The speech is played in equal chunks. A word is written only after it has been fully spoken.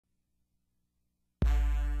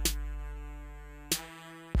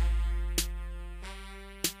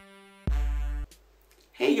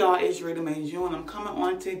Hey y'all, it's Rita June. I'm coming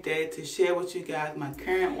on today to share with you guys my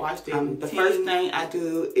current wash day routine. The first thing I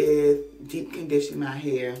do is deep condition my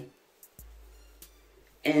hair.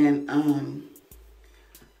 And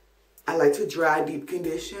I like to dry deep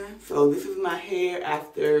condition. So this is my hair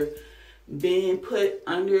after being put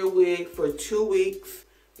under a wig for 2 weeks.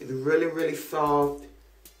 It's really soft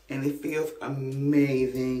and it feels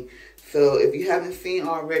amazing. So if you haven't seen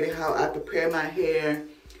already how I prepare my hair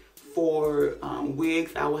for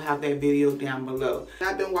wigs, I will have that video down below.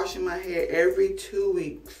 I've been washing my hair every 2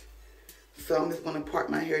 weeks. So I'm just going to part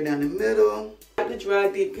my hair down the middle. I have to dry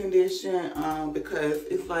deep condition because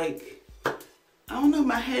it's like, I don't know,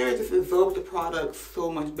 my hair just absorbs the product so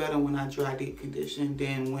much better when I dry deep condition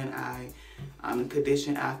than when I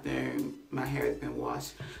condition after my hair has been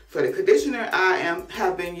washed. So the conditioner I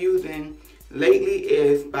have been using lately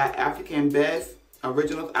is by African Best,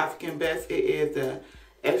 Originals African Best. It is the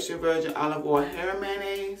extra virgin olive oil hair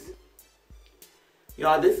mayonnaise.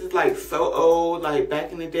 Y'all, this is like so old. Like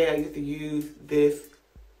back in the day, I used to use this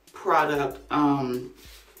product.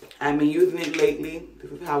 I've been using it lately.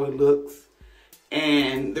 This is how it looks.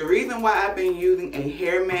 And the reason why I've been using a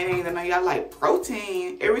hair mayonnaise, I know y'all like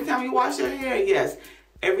protein. Every time you wash your hair, yes.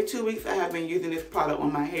 Every 2 weeks I have been using this product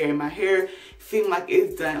on my hair. And my hair seems like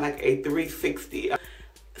it's done like a 360.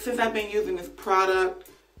 Since I've been using this product,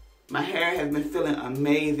 my hair has been feeling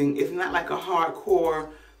amazing. It's not like a hardcore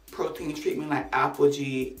protein treatment like Apple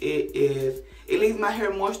G. It leaves my hair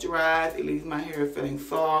moisturized. It leaves my hair feeling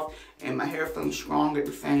soft and my hair feeling strong at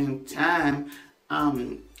the same time.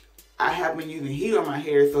 I have been using heat on my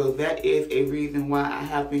hair, so that is a reason why I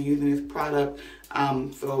have been using this product.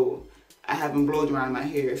 So I have been blow drying my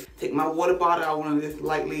hair. Take my water bottle. I want to just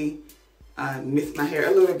lightly mist my hair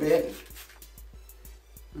a little bit.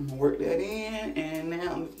 I'm going to work that in, and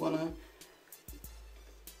now I'm just going to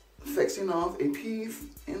section off a piece,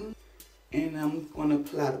 and I'm going to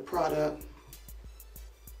apply the product.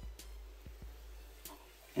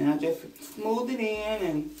 And I just smooth it in,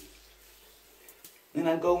 and then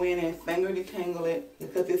I go in and finger detangle it,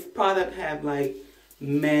 because this product have like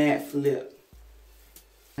mad flip.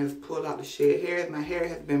 I just pull out the shed hairs. My hair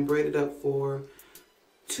has been braided up for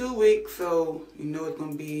 2 weeks, so you know it's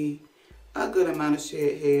going to be a good amount of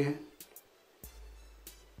shed hair.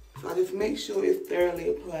 So I just make sure it's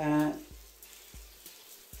thoroughly applied.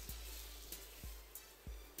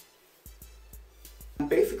 I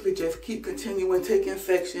basically just keep continuing taking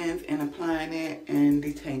sections and applying it and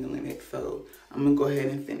detangling it. So I'm going to go ahead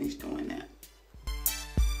and finish doing that.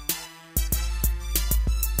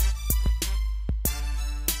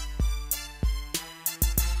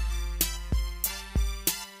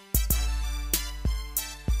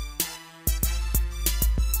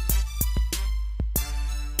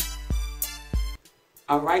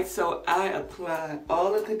 Alright, so I applied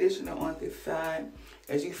all the conditioner on this side.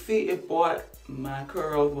 As you see, it brought my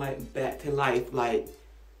curls like back to life, like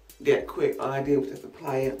that quick. All I did was just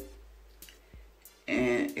apply it.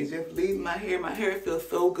 And it just leaves my hair. My hair feels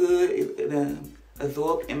so good. It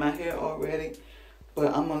absorbed in my hair already.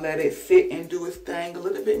 But I'm going to let it sit and do its thing a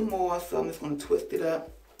little bit more. So I'm just going to twist it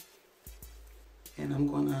up. And I'm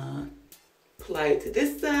going to apply it to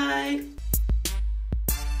this side.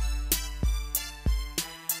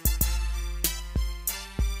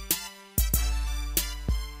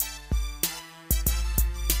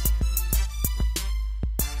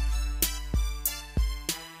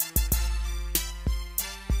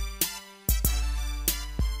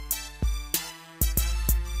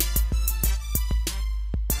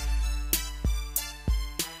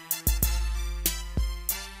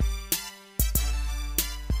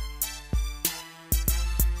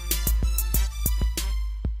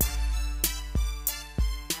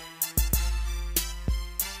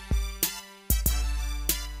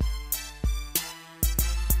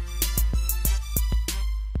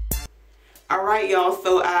 Alright y'all,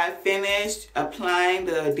 so I finished applying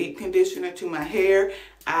the deep conditioner to my hair.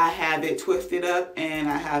 I have it twisted up and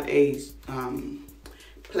I have a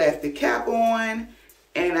plastic cap on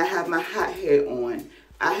and I have my hot head on.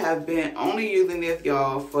 I have been only using this,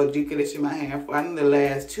 y'all, for deep conditioning my hair for I think the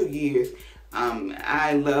last 2 years.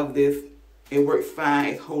 I love this. It works fine.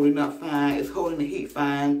 It's holding up fine. It's holding the heat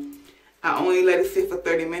fine. I only let it sit for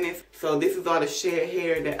 30 minutes. So this is all the shed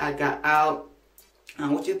hair that I got out.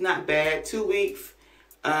 Which is not bad. 2 weeks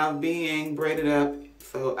being braided up,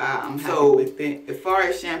 so I'm happy with it. As far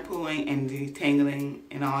as shampooing and detangling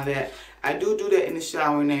and all that, I do that in the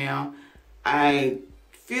shower now. I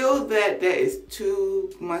feel that is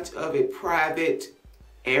too much of a private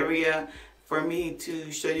area for me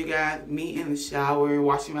to show you guys me in the shower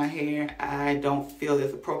washing my hair. I don't feel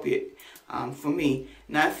it's appropriate for me.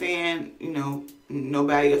 Not saying, you know,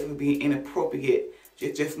 nobody else would be inappropriate.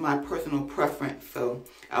 It's just my personal preference. So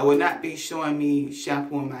I will not be showing me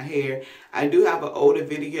shampooing my hair. I do have an older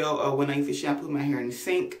video of when I used to shampoo my hair in the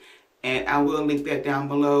sink, and I will link that down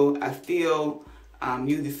below. I still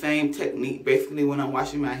use the same technique. Basically, when I'm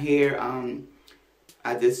washing my hair,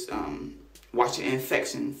 I just wash it in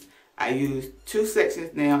sections. I use 2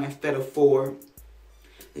 sections now instead of 4.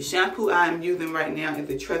 The shampoo I'm using right now is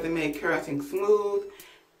the Tresemme Keratin Smooth.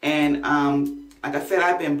 And like I said,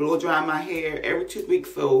 I've been blow drying my hair every 2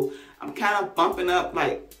 weeks. So I'm kind of bumping up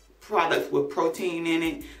like products with protein in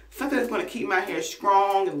it. Something that's going to keep my hair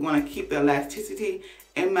strong. It's going to keep the elasticity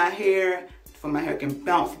in my hair so my hair can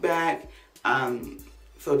bounce back.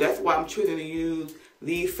 So that's why I'm choosing to use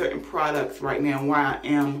these certain products right now while I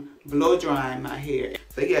am blow drying my hair.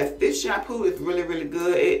 So yes, this shampoo is really, really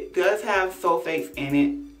good. It does have sulfates in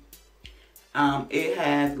it. It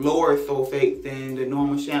has lower sulfates than the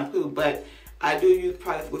normal shampoo, but I do use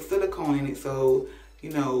products with silicone in it, so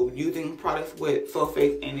you know, using products with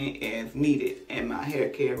sulfates in it is needed in my hair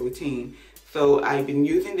care routine. So I've been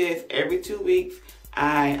using this every 2 weeks.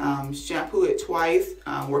 I shampoo it twice,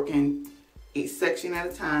 working each section at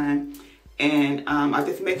a time. And I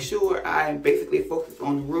just make sure I basically focus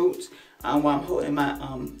on the roots while I'm holding my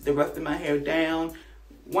the rest of my hair down.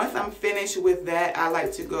 Once I'm finished with that, I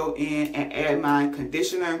like to go in and add my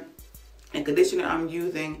conditioner. And conditioner I'm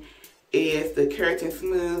using is the Keratin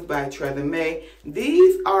Smooth by Tresemme.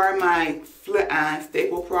 These are my flat iron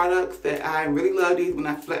staple products that I really love these when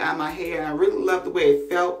I flat iron my hair. And I really love the way it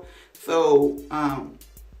felt. So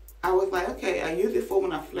I was like, okay, I use it for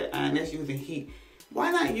when I flat iron. That's using heat. Why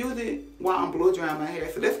not use it while I'm blow drying my hair?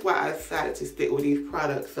 So that's why I decided to stick with these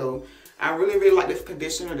products. So I really, really like this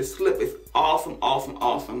conditioner. The slip is awesome, awesome,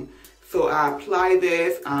 awesome. So I apply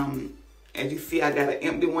this. As you see, I got an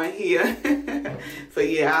empty one here. So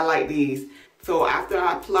yeah, I like these. So after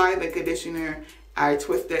I apply the conditioner, I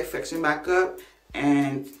twist that section back up,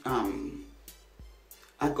 and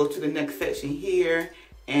I go to the next section here,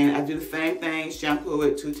 and I do the same thing. Shampoo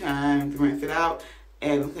it 2 times, rinse it out,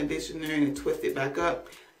 add the conditioner, and twist it back up.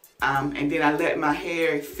 And then I let my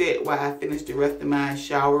hair sit while I finish the rest of my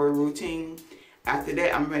shower routine. After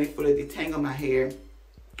that, I'm ready for the detangle my hair.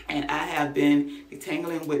 And I have been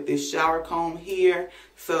detangling with this shower comb here.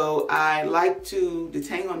 So I like to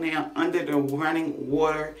detangle now under the running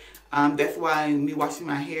water. That's why me washing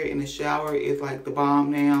my hair in the shower is like the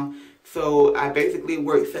bomb now. So I basically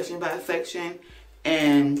work section by section.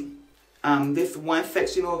 And this one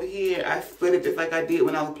section over here, I split it just like I did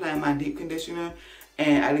when I was applying my deep conditioner.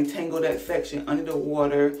 And I detangle that section under the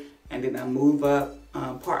water. And then I move up,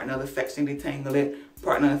 part another section, detangle it,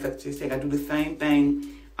 part another section, detangle. I do the same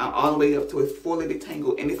thing all the way up to it's fully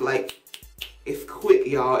detangled, and it's like, it's quick,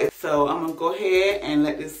 y'all. So I'm gonna go ahead and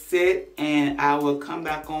let this sit, and I will come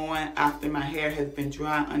back on after my hair has been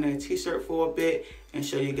dry under a t-shirt for a bit and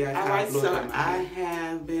show you guys how I blow dry my hair. I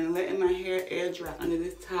have been letting my hair air dry under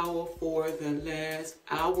this towel for the last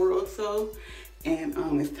hour or so, and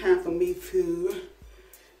it's time for me to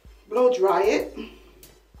blow dry it.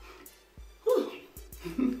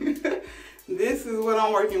 This is what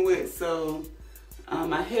I'm working with. So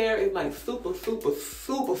my hair is like super, super,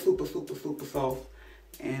 super, super, super, super soft,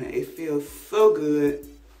 and it feels so good.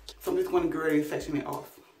 So I'm just going to get ready to section it off.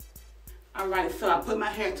 Alright, so I put my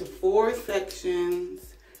hair into 4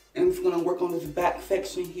 sections, and I'm just going to work on this back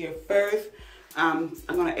section here first. I'm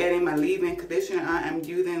going to add in my leave-in conditioner. I am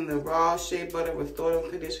using the Raw Shea Butter Restorative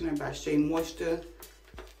Conditioner by Shea Moisture.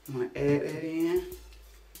 I'm going to add that in.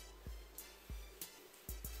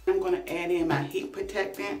 I'm going to add in my heat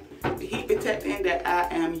protectant. The heat protectant that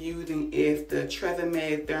I am using is the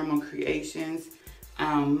Tresemme Thermal Creations.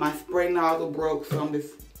 My spray nozzle broke, so I'm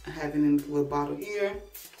just having it in this little bottle here.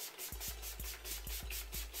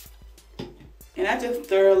 And I just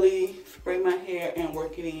thoroughly spray my hair and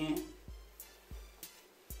work it in.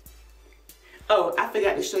 Oh, I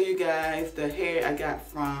forgot to show you guys the hair I got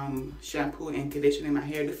from shampoo and conditioning my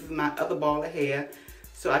hair. This is my other ball of hair.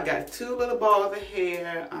 So I got 2 little balls of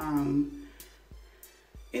hair.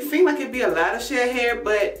 It seemed like it'd be a lot of shed hair,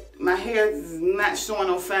 but my hair is not showing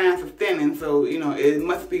no signs of thinning. So, you know, it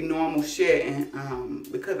must be normal shedding.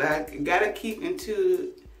 Because I gotta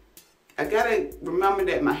remember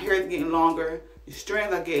that my hair is getting longer. The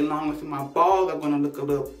strands are getting longer, so my balls are gonna look a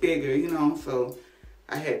little bigger, you know. So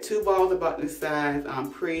I had 2 balls about this size,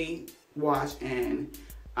 pre-wash and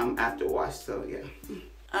after wash, so yeah.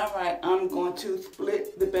 Alright, I'm going to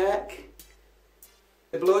split the back.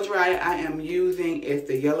 The blow dryer I am using is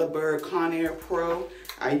the Yellowbird Conair Pro.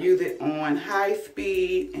 I use it on high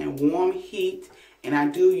speed and warm heat, And I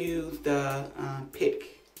do use the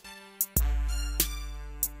pick.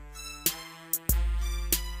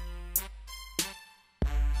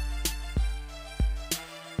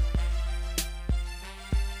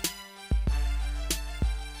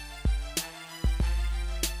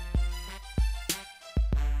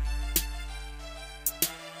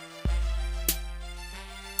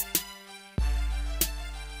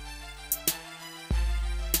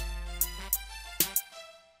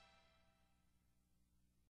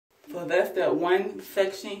 So that's that one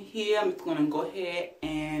section here. I'm just going to go ahead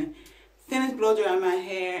and finish blow drying my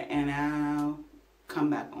hair, and I'll come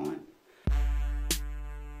back on.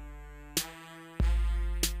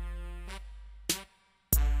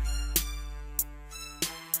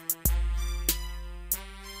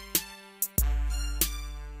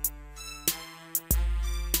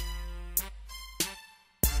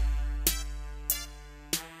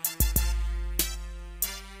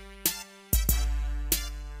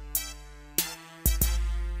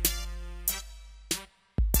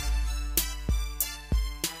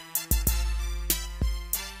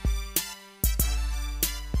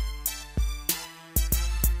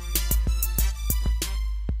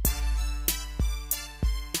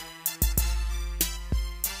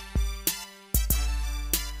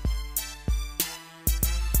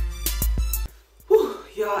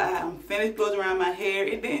 Y'all, I'm finished blow drying my hair.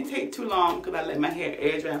 It didn't take too long because I let my hair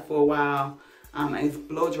air dry for a while. It's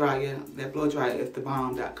blow dryer. That blow dryer is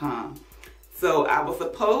thebomb.com. So I was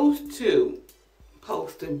supposed to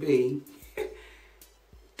be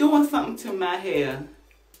doing something to my hair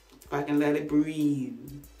if I can let it breathe.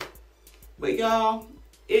 But y'all,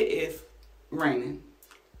 it is raining.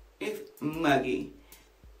 It's muggy.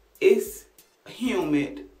 It's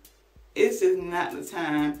humid. It's just not the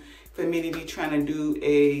time for me to be trying to do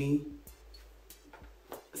a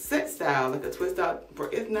set style, like a twist out.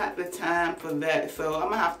 It's not the time for that. So I'm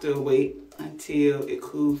gonna have to wait until it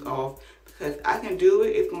cools off, because I can do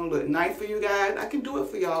it. It's gonna look nice for you guys. I can do it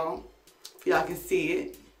for y'all, if y'all can see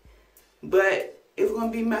it. But it's gonna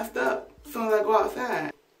be messed up as soon as I go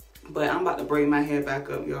outside. But I'm about to braid my hair back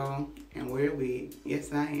up, y'all, and wear a wig.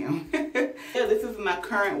 Yes, I am. Yeah, this is my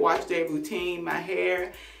current wash day routine. My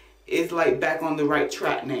hair is like back on the right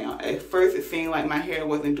track now. At first it seemed like my hair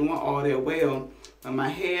wasn't doing all that well, but my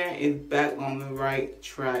hair is back on the right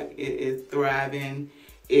track. It is thriving.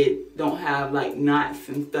 It don't have like knots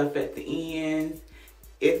and stuff at the ends.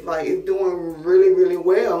 It's like it's doing really, really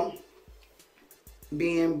well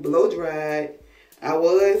being blow dried. I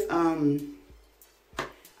was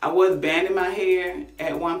banding my hair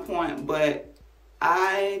at one point, but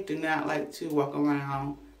I do not like to walk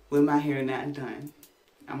around with my hair not done.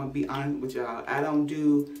 I'm gonna be honest with y'all. I don't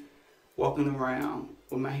do walking around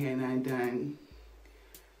with my hair not done.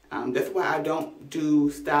 That's why I don't do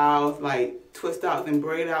styles like twist outs and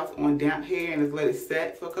braid outs on damp hair and just let it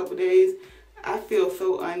set for a couple days. I feel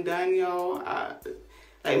so undone, y'all.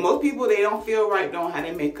 Like most people, they don't feel right, don't have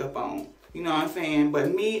their makeup on. You know what I'm saying?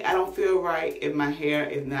 But me, I don't feel right if my hair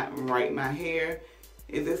is not right. My hair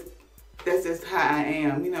is just, that's just how I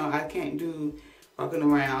am. You know, I can't do walking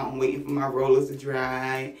around waiting for my rollers to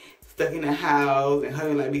dry, stuck in the house and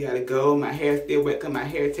hugging like we gotta go. My hair still wet because my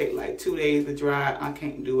hair take like 2 days to dry. I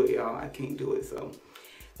can't do it, y'all. I can't do it. So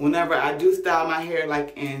whenever I do style my hair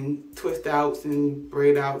like in twist outs and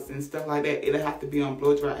braid outs and stuff like that, it'll have to be on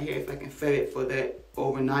blow dry hair so I can set it for that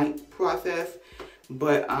overnight process.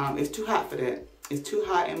 But it's too hot for that. It's too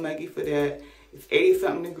hot and muggy for that. It's 80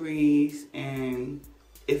 something degrees and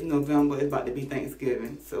it's November. It's about to be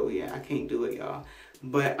Thanksgiving. So yeah, I can't do it, y'all.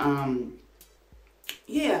 But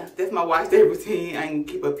yeah, that's my wash day routine. I can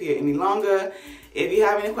keep up here any longer. If you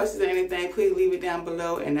have any questions or anything, please leave it down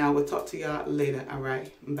below and I will talk to y'all later. All right,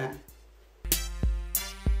 bye.